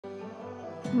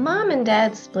Mom and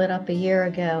Dad split up a year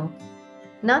ago.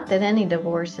 Not that any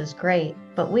divorce is great,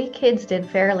 but we kids did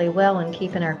fairly well in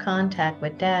keeping our contact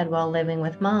with Dad while living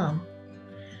with Mom.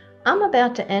 I'm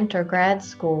about to enter grad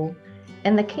school,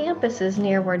 and the campus is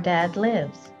near where Dad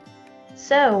lives.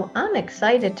 So I'm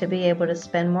excited to be able to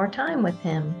spend more time with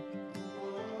him.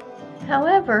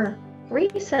 However,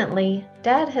 recently,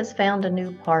 Dad has found a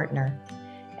new partner,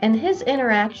 and his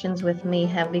interactions with me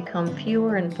have become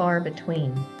fewer and far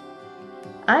between.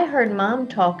 I heard Mom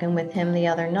talking with him the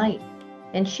other night,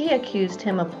 and she accused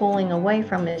him of pulling away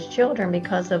from his children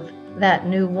because of that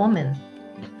new woman.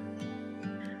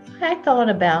 I thought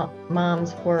about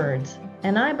Mom's words,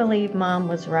 and I believe Mom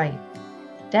was right.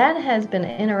 Dad has been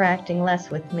interacting less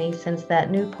with me since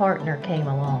that new partner came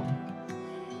along.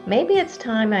 Maybe it's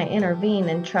time I intervene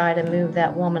and try to move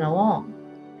that woman along.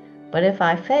 But if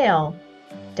I fail,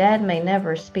 Dad may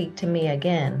never speak to me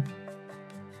again.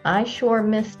 I sure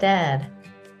miss Dad.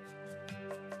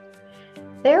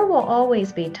 There will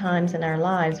always be times in our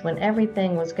lives when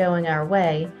everything was going our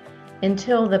way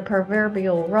until the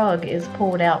proverbial rug is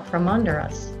pulled out from under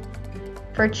us.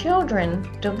 For children,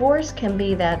 divorce can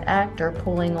be that actor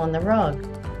pulling on the rug.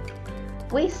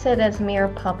 We sit as mere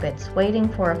puppets waiting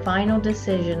for a final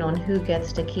decision on who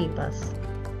gets to keep us.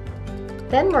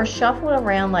 Then we're shuffled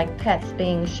around like pets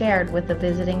being shared with a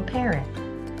visiting parent.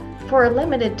 For a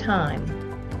limited time,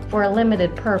 for a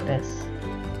limited purpose,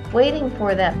 waiting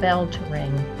for that bell to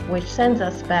ring, which sends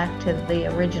us back to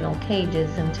the original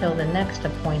cages until the next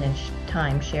appointed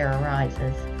timeshare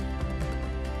arises.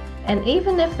 And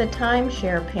even if the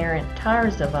timeshare parent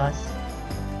tires of us,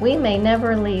 we may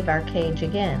never leave our cage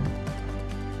again.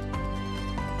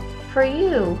 For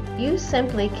you, you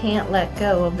simply can't let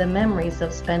go of the memories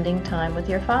of spending time with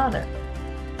your father.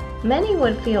 Many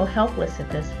would feel helpless at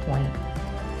this point,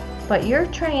 but your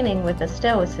training with the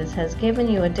Stoics has given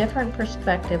you a different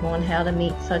perspective on how to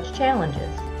meet such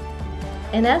challenges.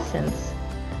 In essence,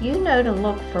 you know to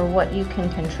look for what you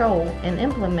can control and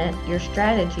implement your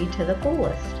strategy to the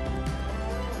fullest.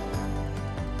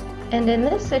 And in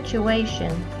this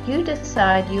situation, you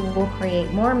decide you will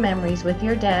create more memories with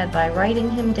your dad by writing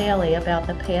him daily about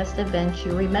the past events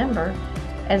you remember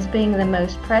as being the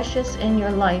most precious in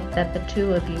your life that the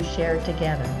two of you shared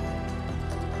together.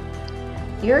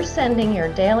 You're sending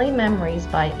your daily memories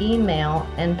by email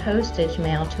and postage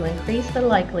mail to increase the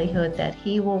likelihood that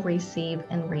he will receive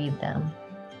and read them.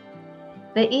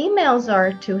 The emails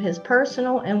are to his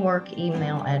personal and work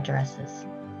email addresses.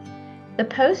 The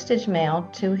postage mail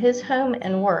to his home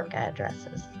and work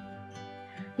addresses.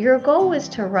 Your goal is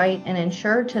to write and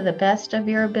ensure to the best of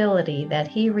your ability that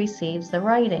he receives the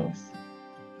writings.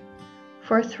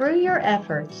 For through your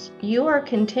efforts, you are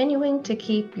continuing to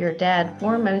keep your dad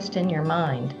foremost in your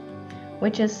mind,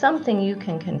 which is something you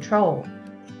can control.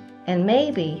 And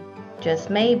maybe, just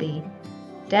maybe,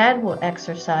 Dad will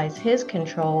exercise his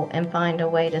control and find a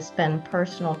way to spend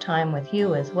personal time with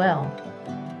you as well.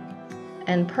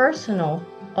 And personal,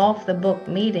 off-the-book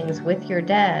meetings with your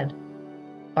dad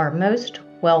are most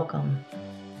welcome.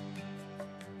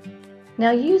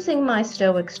 Now, using my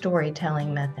Stoic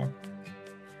storytelling method.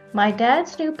 My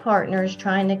dad's new partner is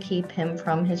trying to keep him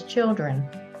from his children.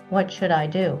 What should I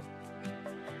do?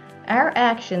 Our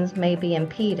actions may be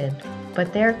impeded,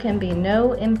 but there can be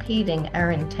no impeding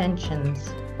our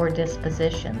intentions or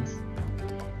dispositions,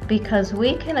 because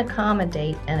we can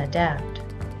accommodate and adapt.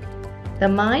 The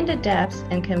mind adapts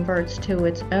and converts to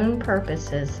its own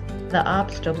purposes the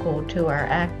obstacle to our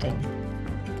acting.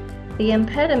 The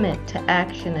impediment to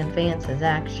action advances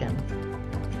action.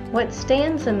 What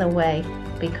stands in the way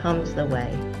becomes the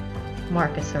way.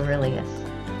 Marcus Aurelius.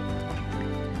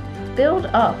 Build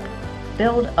up,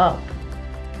 build up.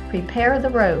 Prepare the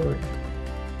road.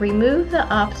 Remove the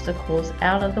obstacles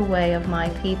out of the way of my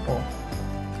people.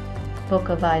 Book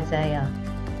of Isaiah.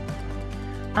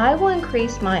 I will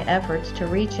increase my efforts to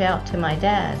reach out to my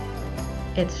dad.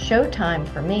 It's showtime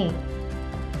for me.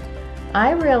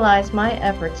 I realize my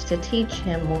efforts to teach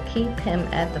him will keep him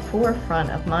at the forefront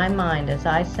of my mind as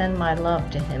I send my love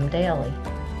to him daily.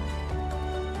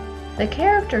 The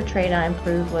character trait I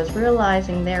improved was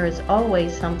realizing there is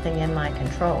always something in my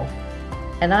control,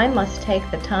 and I must take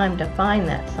the time to find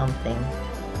that something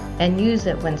and use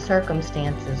it when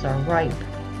circumstances are ripe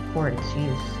for its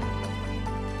use.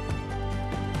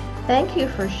 Thank you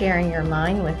for sharing your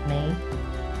mind with me.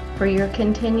 For your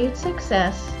continued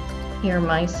success, hear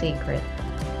my secret.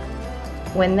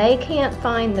 When they can't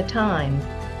find the time,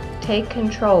 take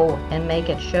control and make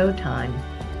it showtime.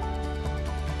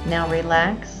 Now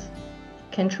relax,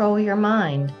 control your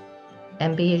mind,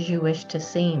 and be as you wish to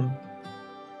seem,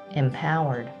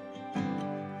 empowered.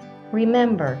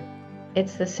 Remember,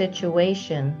 It's the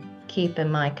situation keeping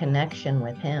my connection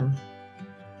with him.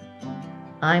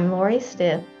 I'm Lori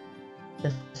Stiff,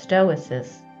 the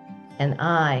Stoicist, and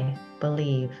I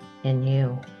believe in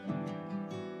you.